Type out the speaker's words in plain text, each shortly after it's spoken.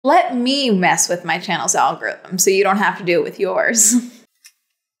Let me mess with my channel's algorithm so you don't have to do it with yours.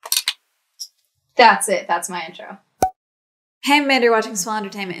 That's it. That's my intro. Hey, I'm Amanda, you're watching Swell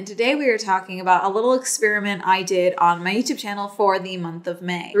Entertainment, and today we are talking about a little experiment I did on my YouTube channel for the month of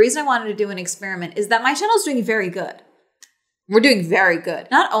May. The reason I wanted to do an experiment is that my channel is doing very good. We're doing very good.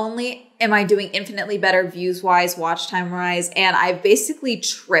 Not only am I doing infinitely better views-wise, watch time-wise, and I've basically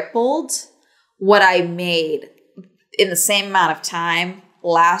tripled what I made in the same amount of time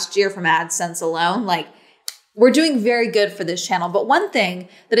last year from AdSense alone. Like, we're doing very good for this channel. But one thing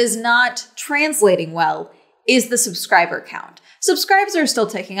that is not translating well is the subscriber count. Subscribers are still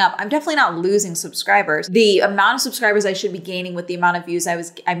ticking up. I'm definitely not losing subscribers. The amount of subscribers I should be gaining with the amount of views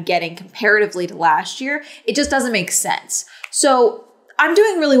I'm getting comparatively to last year, it just doesn't make sense. So I'm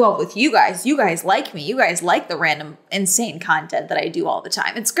doing really well with you guys. You guys like me. You guys like the random insane content that I do all the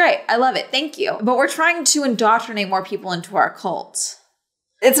time. It's great. I love it. Thank you. But we're trying to indoctrinate more people into our cult.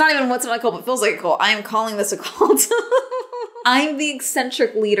 It's not even what's not a cult, but feels like a cult. I am calling this a cult. I'm the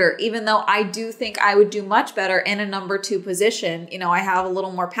eccentric leader, even though I do think I would do much better in a number 2 position. You know, I have a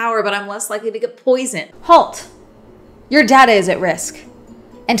little more power, but I'm less likely to get poisoned. Halt! Your data is at risk.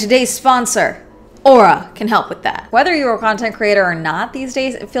 And today's sponsor, Aura, can help with that. Whether you're a content creator or not these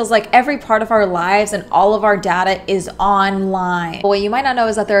days, it feels like every part of our lives and all of our data is online. But what you might not know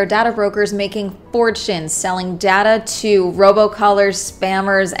is that there are data brokers making fortunes selling data to robocallers,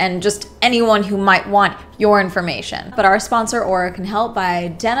 spammers, and just anyone who might want your information. But our sponsor, Aura, can help by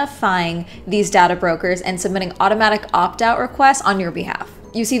identifying these data brokers and submitting automatic opt-out requests on your behalf.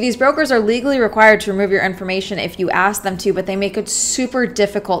 You see, these brokers are legally required to remove your information if you ask them to, but they make it super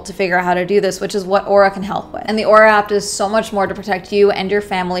difficult to figure out how to do this, which is what Aura can help with. And the Aura app does so much more to protect you and your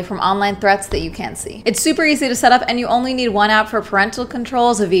family from online threats that you can't see. It's super easy to set up, and you only need one app for parental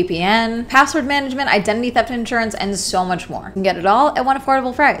controls, a VPN, password management, identity theft insurance, and so much more. You can get it all at one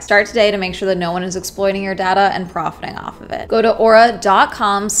affordable price. Start today to make sure that no one is exploiting your data and profiting off of it. Go to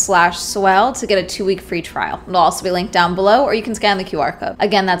aura.com/swell to get a 2-week free trial. It'll also be linked down below, or you can scan the QR code.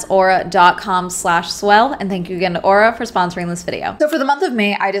 Again, that's aura.com/swell. And thank you again to Aura for sponsoring this video. So for the month of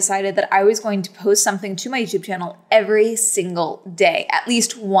May, I decided that I was going to post something to my YouTube channel every single day, at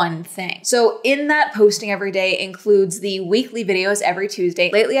least one thing. So in that posting every day includes the weekly videos every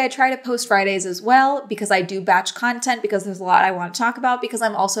Tuesday. Lately, I try to post Fridays as well because I do batch content because there's a lot I want to talk about because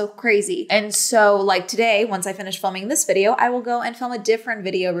I'm also crazy. And so like today, once I finish filming this video, I will go and film a different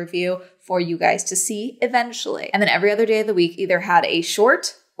video review for you guys to see eventually. And then every other day of the week either had a short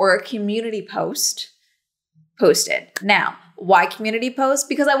or a community post posted. Now, why community post?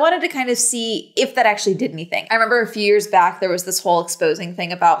 Because I wanted to kind of see if that actually did anything. I remember a few years back, there was this whole exposing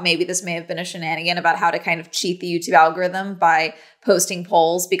thing about maybe this may have been a shenanigan about how to kind of cheat the YouTube algorithm by posting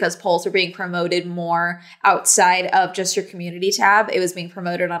polls because polls were being promoted more outside of just your community tab. It was being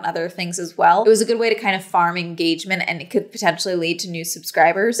promoted on other things as well. It was a good way to kind of farm engagement, and it could potentially lead to new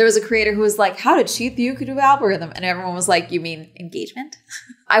subscribers. There was a creator who was like, how to cheat the YouTube algorithm? And everyone was like, you mean engagement?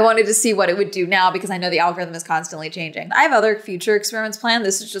 I wanted to see what it would do now because I know the algorithm is constantly changing. I have other future experiments planned.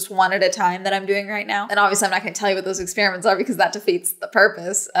 This is just one at a time that I'm doing right now. And obviously I'm not going to tell you what those experiments are because that defeats the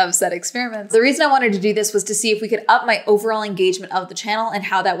purpose of said experiments. The reason I wanted to do this was to see if we could up my overall engagement of the channel and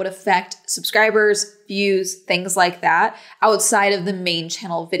how that would affect subscribers, views, things like that outside of the main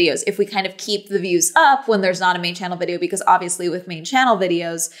channel videos. If we kind of keep the views up when there's not a main channel video, because obviously with main channel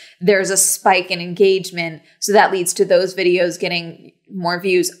videos, there's a spike in engagement. So that leads to those videos getting more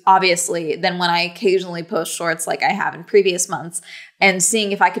views, obviously, than when I occasionally post shorts like I have in previous months, and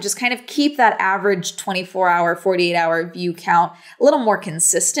seeing if I could just kind of keep that average 24-hour, 48-hour view count a little more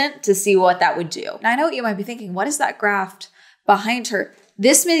consistent to see what that would do. Now, I know what you might be thinking, what is that graph behind her?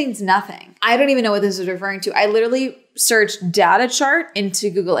 This means nothing. I don't even know what this is referring to. I literally searched data chart into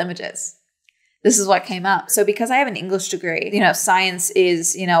Google Images. This is what came up. So because I have an English degree, science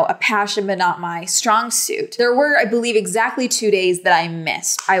is, a passion, but not my strong suit. There were, I believe, exactly 2 days that I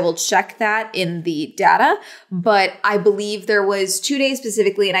missed. I will check that in the data, but I believe there was 2 days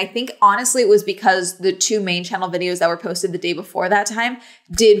specifically. And I think honestly, it was because the 2 main channel videos that were posted the day before that time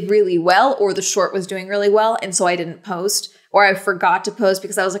did really well, or the short was doing really well. And so I didn't post. Or I forgot to post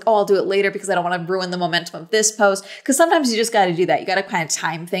because I was like, oh, I'll do it later because I don't want to ruin the momentum of this post. Because sometimes you just got to do that. You got to kind of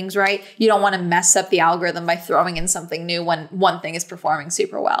time things right. You don't want to mess up the algorithm by throwing in something new when one thing is performing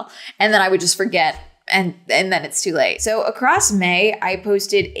super well. And then I would just forget. And then it's too late. So across May, I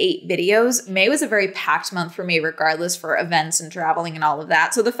posted 8 videos. May was a very packed month for me regardless, for events and traveling and all of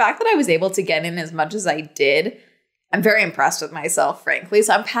that. So the fact that I was able to get in as much as I did, I'm very impressed with myself, frankly.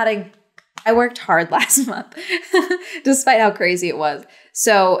 So I'm patting I worked hard last month, despite how crazy it was.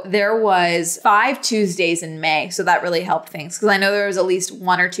 So there was 5 Tuesdays in May. So that really helped things because I know there was at least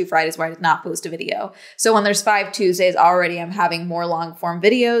 1 or 2 Fridays where I did not post a video. So when there's 5 Tuesdays already, I'm having more long form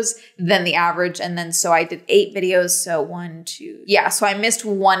videos than the average. And then so I did 8 videos. So 1, 2. Yeah. So I missed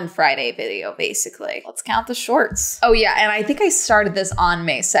 1 Friday video basically. Let's count the shorts. Oh yeah. And I think I started this on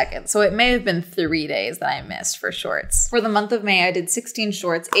May 2nd. So it may have been 3 days that I missed for shorts. For the month of May, I did 16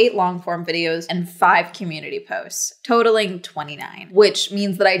 shorts, 8 long form videos, and 5 community posts, totaling 29, which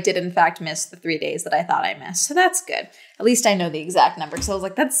means that I did in fact miss the 3 days that I thought I missed. So that's good. At least I know the exact number. So I was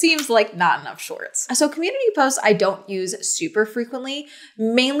like, that seems like not enough shorts. So community posts I don't use super frequently,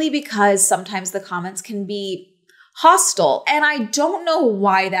 mainly because sometimes the comments can be hostile. And I don't know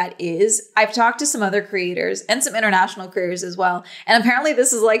why that is. I've talked to some other creators and some international creators as well. And apparently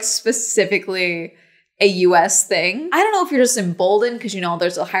this is like specifically a US thing. I don't know if you're just emboldened because, you know,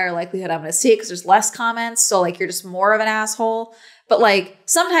 there's a higher likelihood I'm going to see it because there's less comments. So like you're just more of an asshole. But like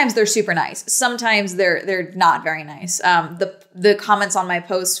sometimes they're super nice. Sometimes they're not very nice. The comments on my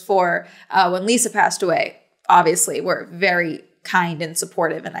post for when Lisa passed away, obviously were very kind and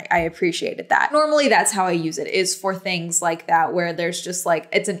supportive, and I appreciated that. Normally that's how I use it, is for things like that where there's just like,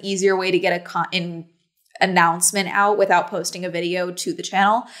 it's an easier way to get an announcement out without posting a video to the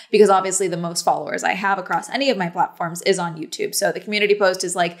channel, because obviously the most followers I have across any of my platforms is on YouTube. So the community post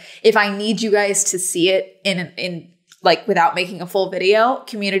is like, if I need you guys to see it in like without making a full video,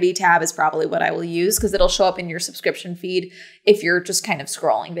 community tab is probably what I will use because it'll show up in your subscription feed if you're just kind of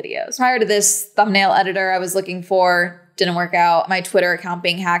scrolling videos. Prior to this thumbnail editor I was looking for, didn't work out. My Twitter account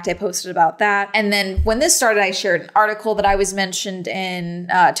being hacked, I posted about that. And then when this started, I shared an article that I was mentioned in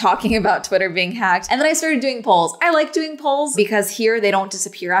talking about Twitter being hacked. And then I started doing polls. I like doing polls because here they don't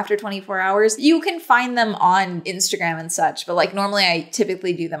disappear after 24 hours. You can find them on Instagram and such, but like normally I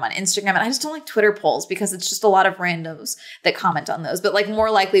typically do them on Instagram, and I just don't like Twitter polls because it's just a lot of randos that comment on those. But like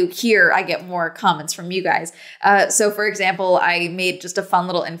more likely here, I get more comments from you guys. So for example, I made just a fun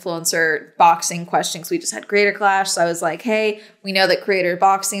little influencer boxing question because we just had Creator Clash. So I was like, hey, we know that creator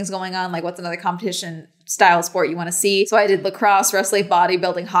boxing is going on. Like, what's another competition style sport you want to see? So I did lacrosse, wrestling,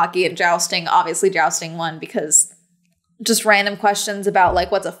 bodybuilding, hockey, and jousting. Obviously, jousting won because just random questions about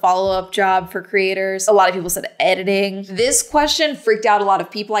like, what's a follow-up job for creators? A lot of people said editing. This question freaked out a lot of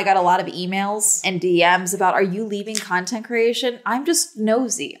people. I got a lot of emails and DMs about, are you leaving content creation? I'm just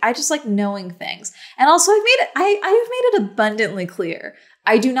nosy. I just like knowing things. And also I've made it abundantly clear.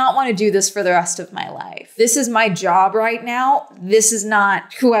 I do not want to do this for the rest of my life. This is my job right now. This is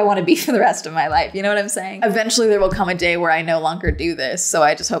not who I want to be for the rest of my life. You know what I'm saying? Eventually there will come a day where I no longer do this. So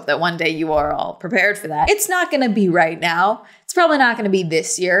I just hope that one day you are all prepared for that. It's not going to be right now. It's probably not going to be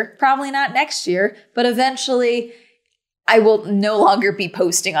this year, probably not next year, but eventually I will no longer be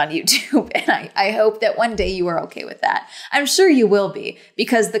posting on YouTube. And I hope that one day you are okay with that. I'm sure you will be,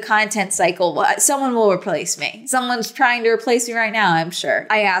 because the content cycle, someone will replace me. Someone's trying to replace me right now, I'm sure.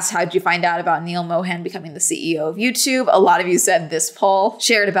 I asked, how'd you find out about Neil Mohan becoming the CEO of YouTube? A lot of you said this poll.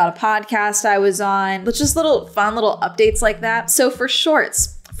 Shared about a podcast I was on. But just fun little updates like that. So for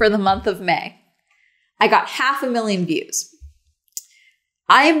shorts, for the month of May, I got 500,000 views.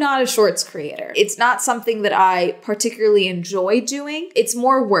 I am not a shorts creator. It's not something that I particularly enjoy doing. It's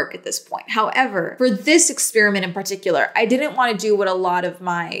more work at this point. However, for this experiment in particular, I didn't want to do what a lot of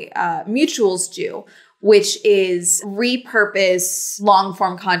my mutuals do, which is repurpose long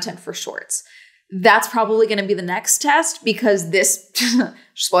form content for shorts. That's probably going to be the next test, because this,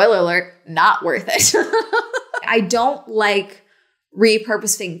 spoiler alert, not worth it. I don't like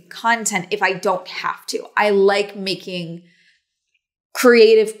repurposing content if I don't have to. I like making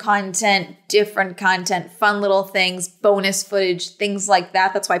creative content, different content, fun little things, bonus footage, things like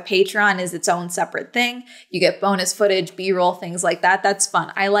that. That's why Patreon is its own separate thing. You get bonus footage, B-roll, things like that. That's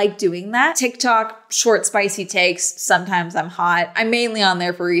fun. I like doing that. TikTok, short, spicy takes. Sometimes I'm hot. I'm mainly on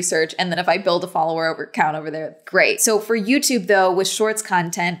there for research. And then if I build a follower count over there, great. So for YouTube though, with shorts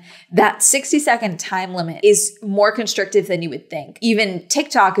content, that 60-second time limit is more constrictive than you would think. Even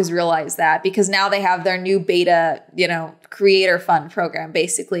TikTok has realized that, because now they have their new beta, creator fund program.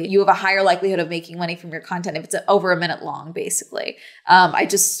 Basically, you have a higher likelihood of making money from your content if it's over a minute long, basically. I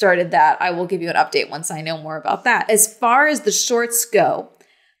just started that. I will give you an update once I know more about that. As far as the shorts go,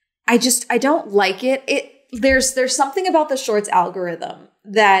 I don't like it. There's something about the shorts algorithm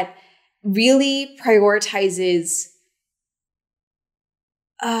that really prioritizes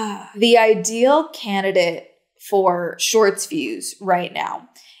the ideal candidate for shorts views right now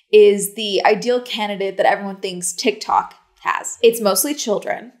is the ideal candidate that everyone thinks TikTok has. It's mostly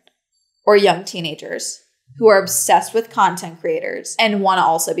children or young teenagers who are obsessed with content creators and want to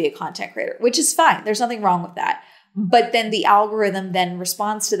also be a content creator, which is fine. There's nothing wrong with that. But then the algorithm then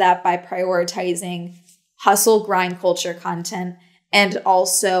responds to that by prioritizing hustle, grind culture content, and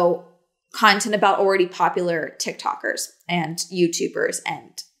also content about already popular TikTokers and YouTubers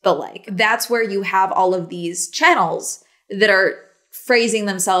and the like. That's where you have all of these channels that are phrasing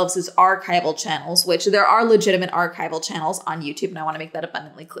themselves as archival channels, which there are legitimate archival channels on YouTube, and I want to make that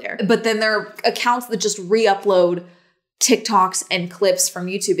abundantly clear. But then there are accounts that just re-upload TikToks and clips from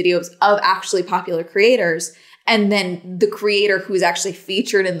YouTube videos of actually popular creators. And then the creator who's actually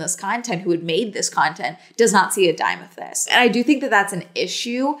featured in this content, who had made this content, does not see a dime of this. And I do think that that's an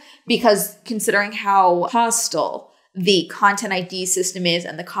issue because considering how hostile the content ID system is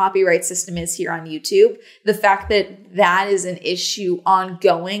and the copyright system is here on YouTube, the fact that that is an issue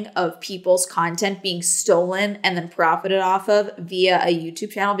ongoing of people's content being stolen and then profited off of via a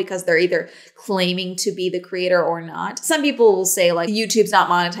YouTube channel because they're either claiming to be the creator or not. Some people will say like YouTube's not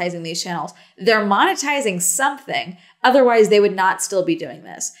monetizing these channels. They're monetizing something. Otherwise, they would not still be doing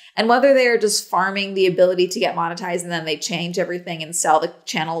this. And whether they are just farming the ability to get monetized and then they change everything and sell the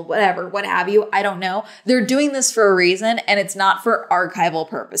channel, whatever, what have you, I don't know. They're doing this for a reason, and it's not for archival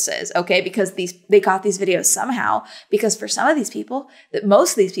purposes, okay? Because they got these videos somehow, because for some of these people,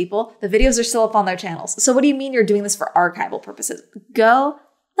 most of these people, the videos are still up on their channels. So what do you mean you're doing this for archival purposes? Go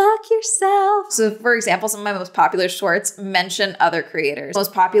fuck yourself. So for example, some of my most popular shorts mention other creators.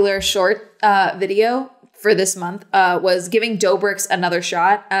 Most popular short video for this month was Giving Dobrik's Another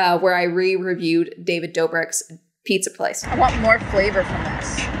Shot, where I re-reviewed David Dobrik's pizza place. I want more flavor from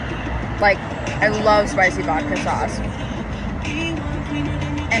this. Like, I love spicy vodka sauce.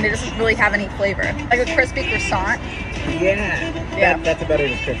 And it doesn't really have any flavor. Like a crispy croissant. Yeah. That's a better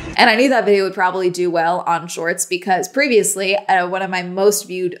description. And I knew that video would probably do well on shorts because previously, one of my most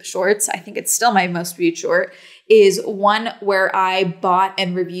viewed shorts, I think it's still my most viewed short, is one where I bought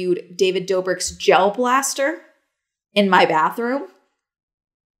and reviewed David Dobrik's Gel Blaster in my bathroom.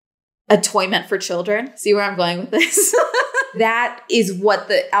 A toy meant for children. See where I'm going with this? That is what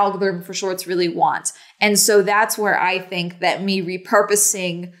the algorithm for shorts really wants. And so that's where I think that me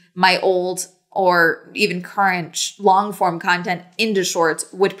repurposing my old or even current long form content into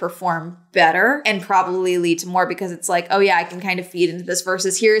shorts would perform better and probably lead to more because it's like, oh yeah, I can kind of feed into this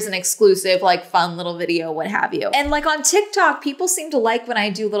versus here's an exclusive, like fun little video, what have you. And like on TikTok, people seem to like when I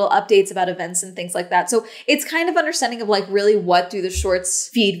do little updates about events and things like that. So it's kind of understanding of like really what do the shorts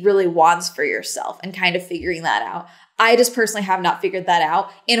feed really wants for yourself and kind of figuring that out. I just personally have not figured that out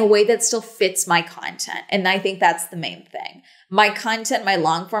in a way that still fits my content. And I think that's the main thing. My content, my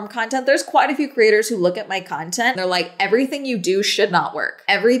long form content, there's quite a few creators who look at my content. They're like, everything you do should not work.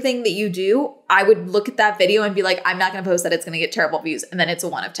 Everything that you do, I would look at that video and be like, I'm not going to post that. It's going to get terrible views. And then it's a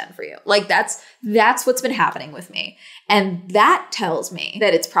 1 of 10 for you. Like that's what's been happening with me. And that tells me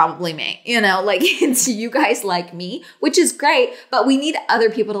that it's probably me, you know, like it's you guys like me, which is great, but we need other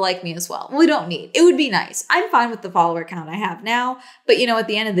people to like me as well. We don't need, it would be nice. I'm fine with the follower count I have now, but you know, at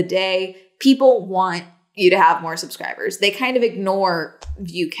the end of the day, people want you to have more subscribers. They kind of ignore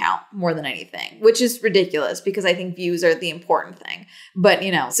view count more than anything, which is ridiculous because I think views are the important thing. But,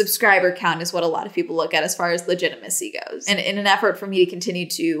 you know, subscriber count is what a lot of people look at as far as legitimacy goes. And in an effort for me to continue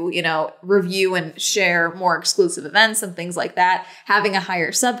to, you know, review and share more exclusive events and things like that, having a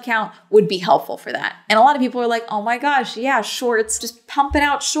higher sub count would be helpful for that. And a lot of people are like, oh my gosh, yeah, shorts, just pumping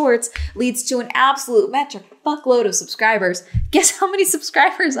out shorts leads to an absolute metric fuckload of subscribers. Guess how many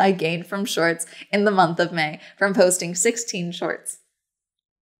subscribers I gained from shorts in the month of May from posting 16 shorts?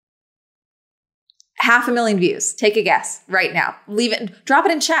 500,000 views. Take a guess right now. Leave it, drop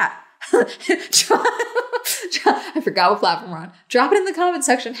it in chat. I forgot what platform we're on. Drop it in the comment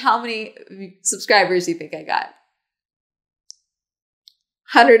section how many subscribers you think I got.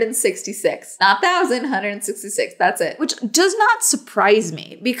 166. Not 1,000, 166. That's it. Which does not surprise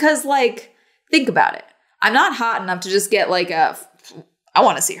me because, like, think about it. I'm not hot enough to just get like a, I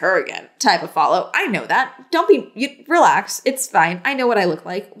want to see her again type of follow. I know that. Don't be, relax. It's fine. I know what I look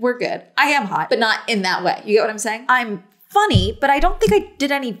like. We're good. I am hot, but not in that way. You get what I'm saying? I'm funny, but I don't think I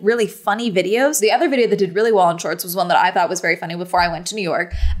did any really funny videos. The other video that did really well on shorts was one that I thought was very funny before I went to New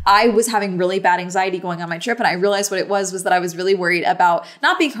York. I was having really bad anxiety going on my trip, and I realized what it was that I was really worried about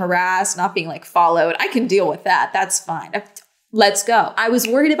not being harassed, not being like followed. I can deal with that. That's fine. Let's go. I was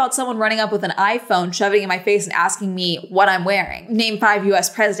worried about someone running up with an iPhone, shoving it in my face and asking me what I'm wearing. Name 5 US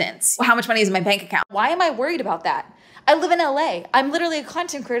presidents. How much money is in my bank account? Why am I worried about that? I live in LA. I'm literally a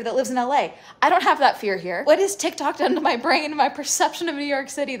content creator that lives in LA. I don't have that fear here. What has TikTok done to my brain and my perception of New York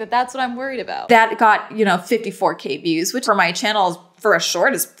City that's what I'm worried about? That got, 54K views, which for my channel for a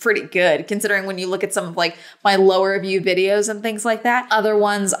short is pretty good considering when you look at some of like my lower view videos and things like that. Other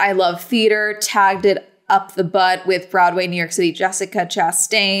ones, I love theater, tagged it up the butt with Broadway New York City Jessica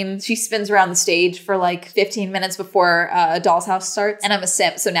Chastain. She spins around the stage for like 15 minutes before a Doll's House starts. And I'm a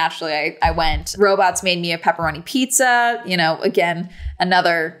simp, so naturally I went. Robots made me a pepperoni pizza. You know, again,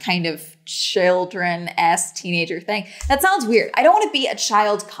 another kind of children-esque teenager thing. That sounds weird. I don't want to be a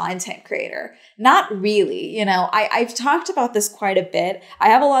child content creator. Not really. You know, I've talked about this quite a bit. I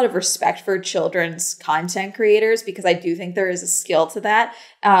have a lot of respect for children's content creators because I do think there is a skill to that,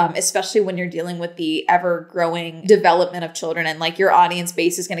 especially when you're dealing with the ever-growing development of children and like your audience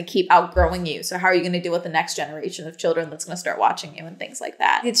base is going to keep outgrowing you. So how are you going to deal with the next generation of children that's going to start watching you and things like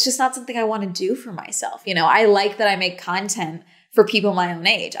that? It's just not something I want to do for myself. You know, I like that I make content for people my own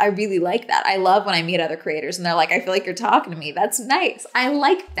age. I really like that. I love when I meet other creators and they're like, I feel like you're talking to me. That's nice. I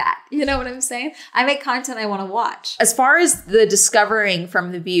like that. You know what I'm saying? I make content I want to watch. As far as the discovering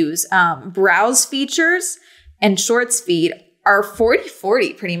from the views, browse features and shorts feed are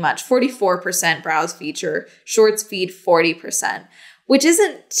 40-40 pretty much. 44% browse feature, shorts feed 40%, which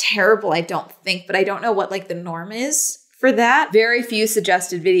isn't terrible, I don't think, but I don't know what like the norm is for that. Very few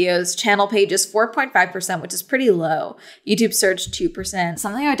suggested videos. Channel pages 4.5%, which is pretty low. YouTube search 2%.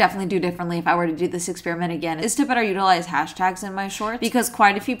 Something I would definitely do differently if I were to do this experiment again is to better utilize hashtags in my shorts, because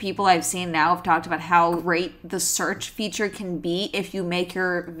quite a few people I've seen now have talked about how great the search feature can be if you make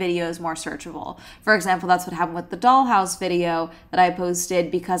your videos more searchable. For example, that's what happened with the Dollhouse video that I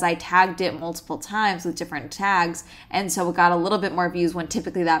posted because I tagged it multiple times with different tags, and so it got a little bit more views when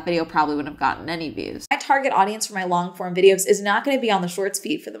typically that video probably wouldn't have gotten any views. My target audience for my long form videos is not going to be on the shorts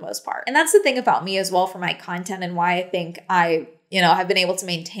feed for the most part. And that's the thing about me as well for my content and why I think I, have been able to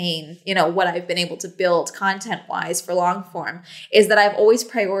maintain, what I've been able to build content wise for long form is that I've always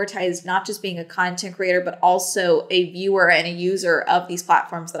prioritized not just being a content creator, but also a viewer and a user of these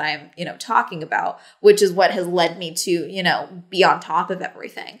platforms that I'm, talking about, which is what has led me to, be on top of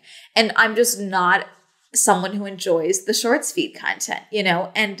everything. And I'm just not someone who enjoys the shorts feed content,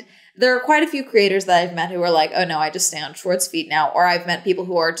 and there are quite a few creators that I've met who are like, oh no, I just stay on shorts feed now. Or I've met people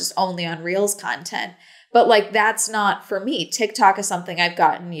who are just only on Reels content. But like, that's not for me. TikTok is something I've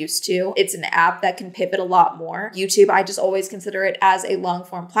gotten used to. It's an app that can pivot a lot more. YouTube, I just always consider it as a long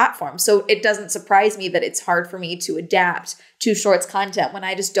form platform. So it doesn't surprise me that it's hard for me to adapt to shorts content when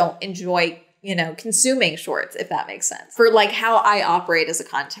I just don't enjoy consuming shorts, if that makes sense. For like how I operate as a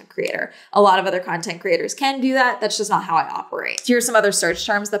content creator. A lot of other content creators can do that. That's just not how I operate. Here's some other search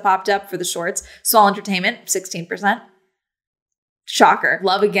terms that popped up for the shorts. Swell Entertainment, 16%. Shocker.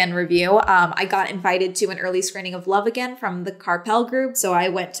 Love Again review. I got invited to an early screening of Love Again from the Carpel group. So I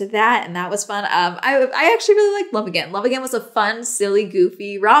went to that and that was fun. I actually really liked Love Again. Love Again was a fun, silly,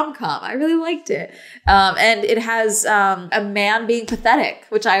 goofy rom-com. I really liked it. And it has a man being pathetic,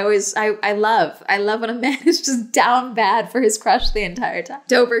 which I love. I love when a man is just down bad for his crush the entire time.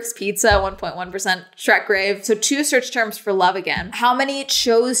 Dobrik's Pizza, 1.1%. Shrek Grave. So 2 search terms for Love Again. How many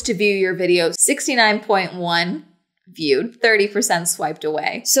chose to view your video? 69.1. viewed, 30% swiped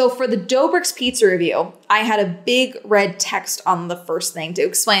away. So for the Dobrik's Pizza review, I had a big red text on the first thing to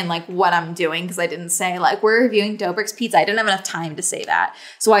explain like what I'm doing because I didn't say like we're reviewing Dobrik's Pizza. I didn't have enough time to say that.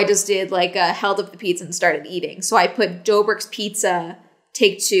 So I just did like held up the pizza and started eating. So I put Dobrik's Pizza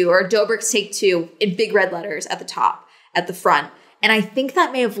take 2 or Dobrik's take 2 in big red letters at the top, at the front. And I think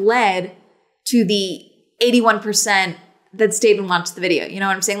that may have led to the 81% that stayed and watched the video. You know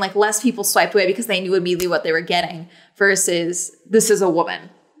what I'm saying? Like less people swiped away because they knew immediately what they were getting versus this is a woman.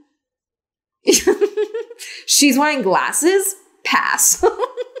 She's wearing glasses? Pass.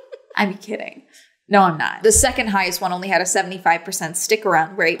 I'm kidding. No, I'm not. The second highest one only had a 75% stick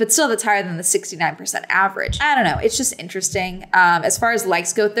around rate, but still that's higher than the 69% average. I don't know. It's just interesting. As far as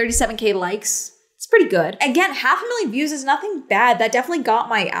likes go, 37K likes. It's pretty good. Again, 500,000 views is nothing bad. That definitely got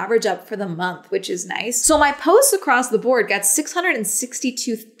my average up for the month, which is nice. So my posts across the board got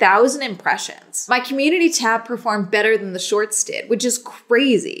 662,000 impressions. My community tab performed better than the shorts did, which is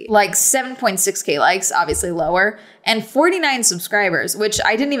crazy. Like 7.6K likes, obviously lower, and 49 subscribers, which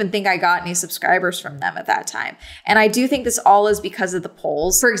I didn't even think I got any subscribers from them at that time. And I do think this all is because of the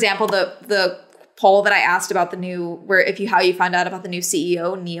polls. For example, the poll that I asked about the new, how you found out about the new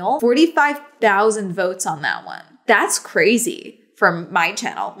CEO, Neil, 45,000 votes on that one. That's crazy from my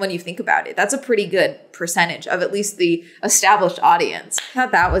channel when you think about it. That's a pretty good percentage of at least the established audience. I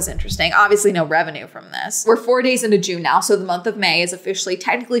thought that was interesting. Obviously no revenue from this. We're 4 days into June now, so the month of May is officially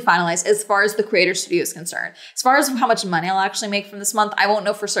technically finalized as far as the Creator Studio is concerned. As far as how much money I'll actually make from this month, I won't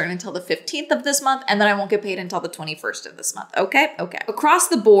know for certain until the 15th of this month, and then I won't get paid until the 21st of this month. Okay? Okay. Across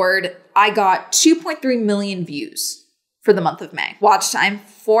the board, I got 2.3 million views for the month of May. Watch time,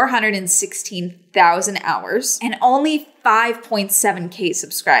 416,000 hours and only 5.7K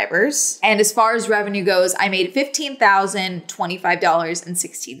subscribers. And as far as revenue goes, I made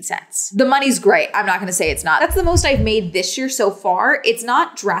 $15,025.16. The money's great. I'm not gonna say it's not. That's the most I've made this year so far. It's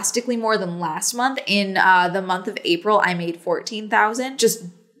not drastically more than last month. In the month of April, I made 14,000, just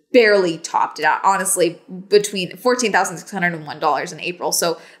barely topped it out, honestly, between $14,601 in April.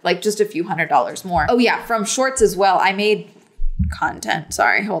 So like just a few $100s more. Oh yeah, from shorts as well. I made content.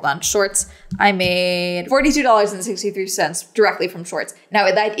 Sorry, hold on. Shorts. I made $42.63 directly from shorts. Now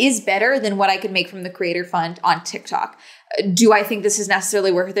that is better than what I could make from the Creator Fund on TikTok. Do I think this is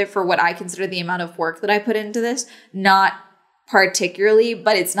necessarily worth it for what I consider the amount of work that I put into this? Not particularly,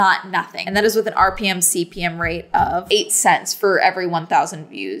 but it's not nothing. And that is with an RPM CPM rate of 8 cents for every 1,000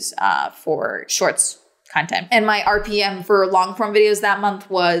 views for shorts content. And my RPM for long form videos that month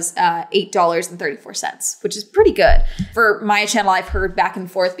was $8.34, which is pretty good. For my channel, I've heard back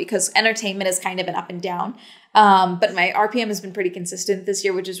and forth because entertainment has kind of been up and down. But my RPM has been pretty consistent this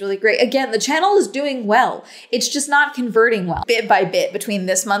year, which is really great. Again, the channel is doing well. It's just not converting well bit by bit between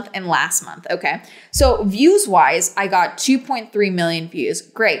this month and last month. Okay. So views wise, I got 2.3 million views.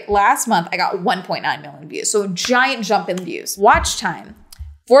 Great. Last month, I got 1.9 million views. So giant jump in views. Watch time,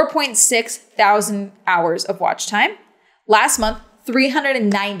 4.6 thousand hours of watch time. Last month,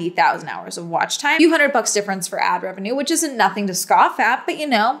 390,000 hours of watch time. A few $100 difference for ad revenue, which isn't nothing to scoff at, but you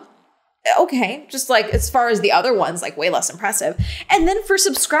know, okay, just like as far as the other ones, like way less impressive. And then for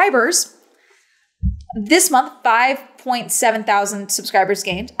subscribers, this month, 5.7 thousand subscribers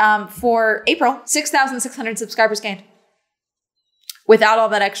gained. For April, 6,600 subscribers gained without all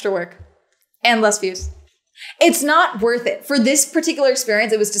that extra work and less views. It's not worth it. For this particular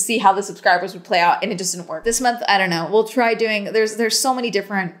experience, it was to see how the subscribers would play out, and it just didn't work. This month, I don't know. We'll try doing, there's so many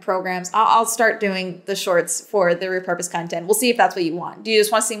different programs. I'll start doing the shorts for the repurposed content. We'll see if that's what you want. Do you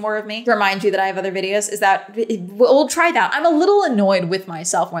just want to see more of me? To remind you that I have other videos? We'll try that. I'm a little annoyed with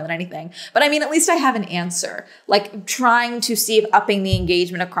myself more than anything, but I mean, at least I have an answer. Like trying to see if upping the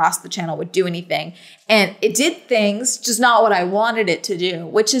engagement across the channel would do anything. And it did things, just not what I wanted it to do,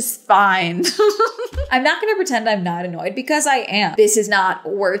 which is fine. I'm not going to pretend I'm not annoyed because I am. This is not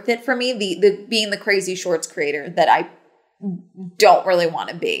worth it for me, the being the crazy shorts creator that I don't really want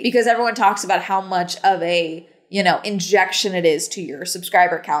to be. Because everyone talks about how much of a, you know, injection it is to your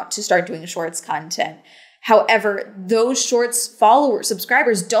subscriber count to start doing shorts content. However, those shorts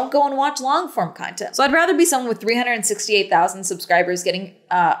subscribers don't go and watch long form content. So I'd rather be someone with 368,000 subscribers getting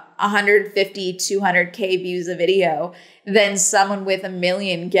 150, 200K views a video than someone with 1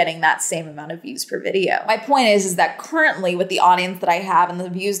 million getting that same amount of views per video. My point is that currently with the audience that I have and the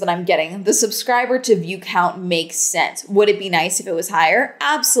views that I'm getting, the subscriber to view count makes sense. Would it be nice if it was higher?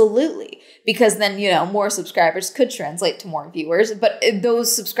 Absolutely. Because then, you know, more subscribers could translate to more viewers, but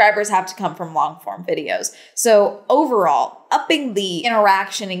those subscribers have to come from long form videos. So overall, upping the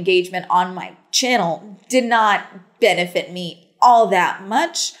interaction engagement on my channel did not benefit me all that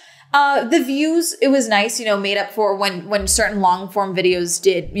much. The views, it was nice, you know, made up for when certain long form videos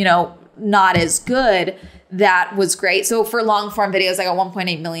did, you know, not as good. That was great. So for long form videos, I got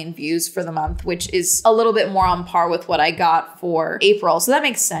 1.8 million views for the month, which is a little bit more on par with what I got for April. So that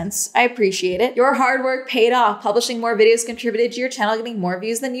makes sense. I appreciate it. Your hard work paid off. Publishing more videos contributed to your channel getting more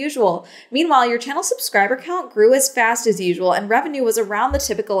views than usual. Meanwhile, your channel subscriber count grew as fast as usual and revenue was around the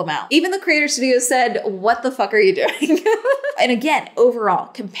typical amount. Even the Creator Studio said, what the fuck are you doing? And again, overall,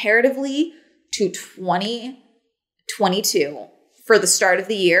 comparatively to 2022, for the start of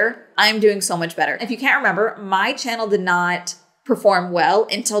the year, I'm doing so much better. If you can't remember, my channel did not perform well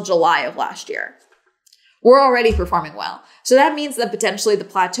until July of last year. We're already performing well. So that means that potentially the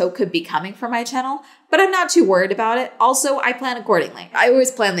plateau could be coming for my channel, but I'm not too worried about it. Also, I plan accordingly. I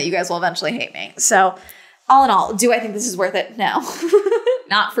always plan that you guys will eventually hate me. So all in all, do I think this is worth it? No,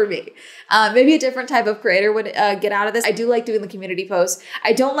 not for me. Maybe a different type of creator would get out of this. I do like doing the community posts.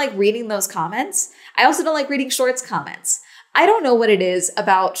 I don't like reading those comments. I also don't like reading shorts comments. I don't know what it is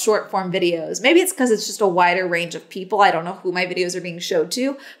about short form videos. Maybe it's because it's just a wider range of people. I don't know who my videos are being showed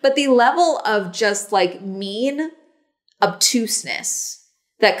to, but the level of just like mean obtuseness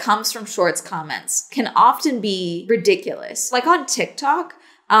that comes from shorts comments can often be ridiculous. Like on TikTok,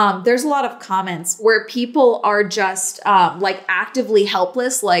 there's a lot of comments where people are just like actively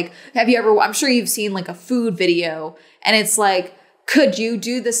helpless. Like, have you ever, I'm sure you've seen like a food video and it's like, could you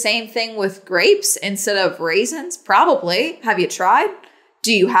do the same thing with grapes instead of raisins? Probably. Have you tried?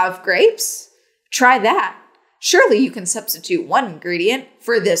 Do you have grapes? Try that. Surely you can substitute one ingredient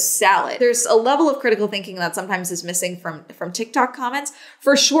for this salad. There's a level of critical thinking that sometimes is missing from TikTok comments.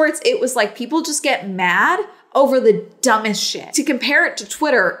 For shorts, it was like people just get mad over the dumbest shit. To compare it to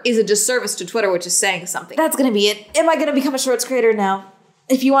Twitter is a disservice to Twitter, which is saying something. That's gonna be it. Am I gonna become a shorts creator now?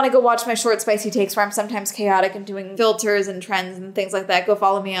 If you want to go watch my short spicy takes where I'm sometimes chaotic and doing filters and trends and things like that, go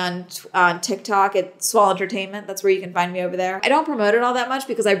follow me on TikTok at Swell Entertainment. That's where you can find me over there. I don't promote it all that much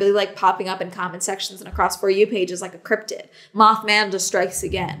because I really like popping up in comment sections and across For You pages like a cryptid. Mothman just strikes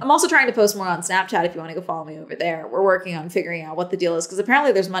again. I'm also trying to post more on Snapchat if you want to go follow me over there. We're working on figuring out what the deal is because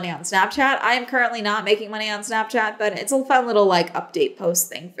apparently there's money on Snapchat. I am currently not making money on Snapchat, but it's a fun little like update post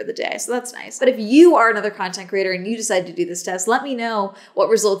thing for the day. So that's nice. But if you are another content creator and you decide to do this test, let me know what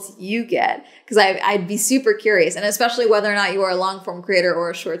results you get because I'd be super curious, and especially whether or not you are a long form creator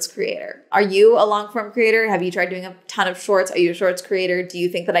or a shorts creator. Are you a long form creator? Have you tried doing a ton of shorts? Are you a shorts creator? Do you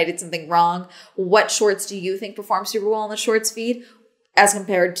think that I did something wrong? What shorts do you think perform super well in the shorts feed as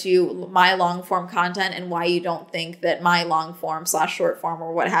compared to my long form content, and why you don't think that my long form / short form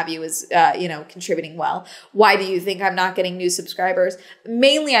or what have you is, contributing well? Why do you think I'm not getting new subscribers?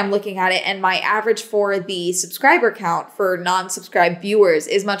 Mainly I'm looking at it and my average for the subscriber count for non-subscribed viewers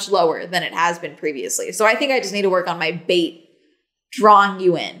is much lower than it has been previously. So I think I just need to work on my bait drawing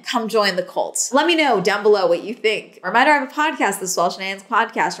you in. Come join the cult. Let me know down below what you think. Reminder, I have a podcast, the Swell Shenanigans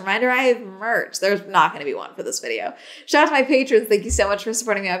podcast. Reminder, I have merch. There's not going to be one for this video. Shout out to my patrons. Thank you so much for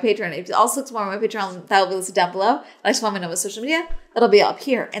supporting me on Patreon. If you also look more on my Patreon, that will be listed down below. I just want me to know what social media, that'll be up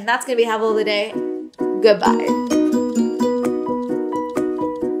here. And that's going to be Have a Lovely Day. Goodbye.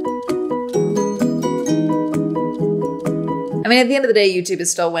 I mean, at the end of the day, YouTube is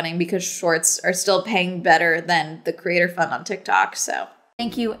still winning because shorts are still paying better than the creator fund on TikTok, so.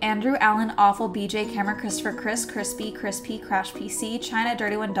 Thank you, Andrew, Allen, Awful, BJ, Cameron, Christopher, Chris, Crispy, Crispy, Crash PC, China,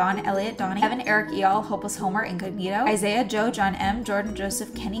 Dirty One, Don, Elliot, Donnie, Evan, Eric, Eal, Hopeless Homer, Incognito, Isaiah, Joe, John M, Jordan,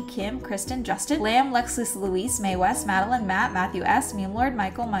 Joseph, Kenny, Kim, Kristen, Justin, Lamb, Lexus, Luis, May West, Madeline, Matt, Matthew S, Meme Lord,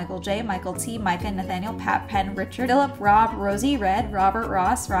 Michael, Michael J, Michael T, Micah, Nathaniel, Pat, Penn, Richard, Philip, Rob, Rosie, Red, Robert,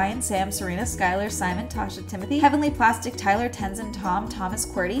 Ross, Ryan, Sam, Serena, Skylar, Simon, Tasha, Timothy, Heavenly Plastic, Tyler, Tenzin, Tom, Thomas,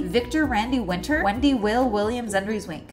 Qwerty, Victor, Randy, Winter, Wendy, Will, William, Zendry's Wink.